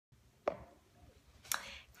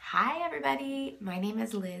Hi everybody, my name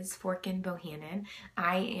is Liz Bohannon.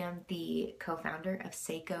 I am the co-founder of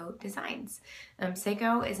Sseko Designs.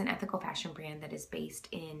 Sseko is an ethical fashion brand that is based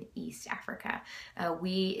in East Africa.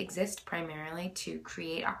 We exist primarily to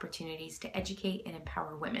create opportunities to educate and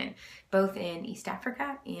empower women, both in East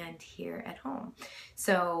Africa and here at home.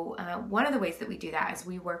 So one of the ways that we do that is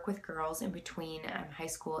we work with girls in between high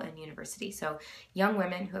school and university. So young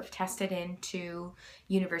women who have tested into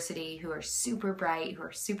university, who are super bright, who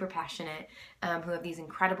are super passionate, who have these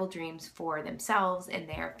incredible dreams for themselves and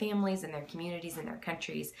their families and their communities and their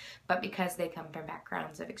countries, but because they come from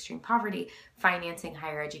backgrounds of extreme poverty, financing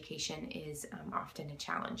higher education is often a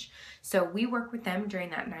challenge. So we work with them during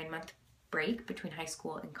that 9-month break between high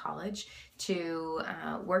school and college to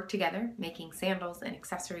work together, making sandals and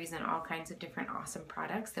accessories and all kinds of different awesome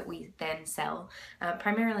products that we then sell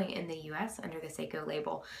primarily in the US under the Sseko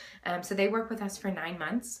label. So they work with us for 9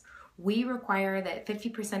 months. We require that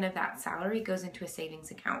 50% of that salary goes into a savings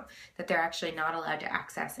account that they're actually not allowed to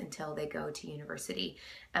access until they go to university.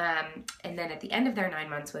 And then at the end of their 9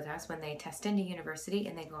 months with us, when they test into university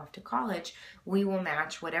and they go off to college, we will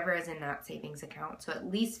match whatever is in that savings account. So at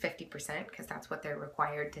least 50%, because that's what they're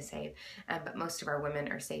required to save. But most of our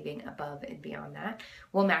women are saving above and beyond that.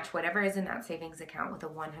 We'll match whatever is in that savings account with a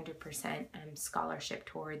 100% scholarship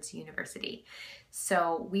towards university.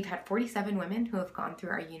 So we've had 47 women who have gone through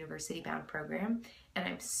our university-bound program, and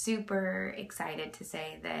I'm super excited to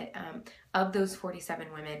say that of those 47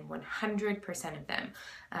 women, 100% of them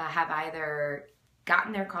have either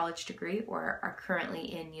gotten their college degree or are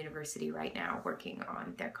currently in university right now working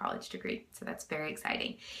on their college degree. So that's very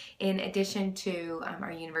exciting. In addition to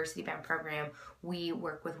our university-bound program, we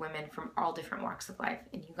work with women from all different walks of life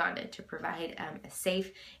in Uganda to provide a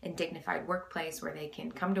safe and dignified workplace where they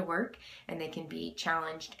can come to work and they can be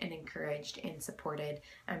challenged and encouraged and supported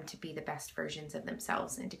to be the best versions of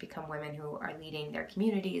themselves and to become women who are leading their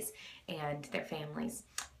communities and their families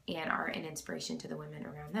and are an inspiration to the women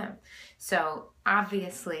around them. So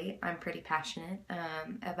obviously, I'm pretty passionate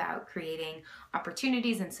about creating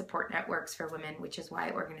opportunities and support networks for women, which is why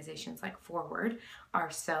organizations like Forward are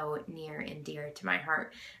so near and dear to my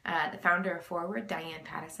heart. The founder of Forward, Diane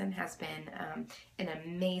Pattison, has been an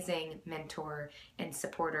amazing mentor and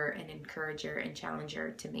supporter and encourager and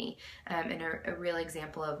challenger to me, and a real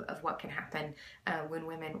example of what can happen when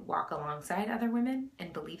women walk alongside other women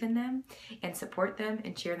and believe in them and support them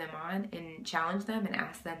and cheer them on and challenge them and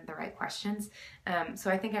ask them the right questions. So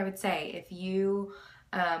I think I would say if you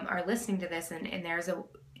are listening to this and there's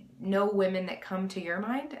no women that come to your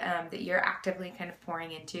mind that you're actively kind of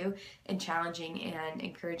pouring into and challenging and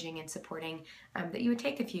encouraging and supporting, that you would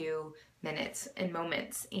take a few minutes and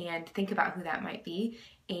moments and think about who that might be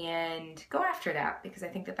and go after that, because I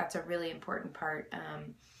think that that's a really important part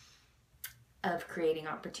of creating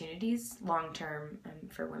opportunities long-term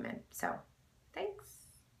for women. So thanks.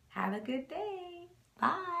 Have a good day.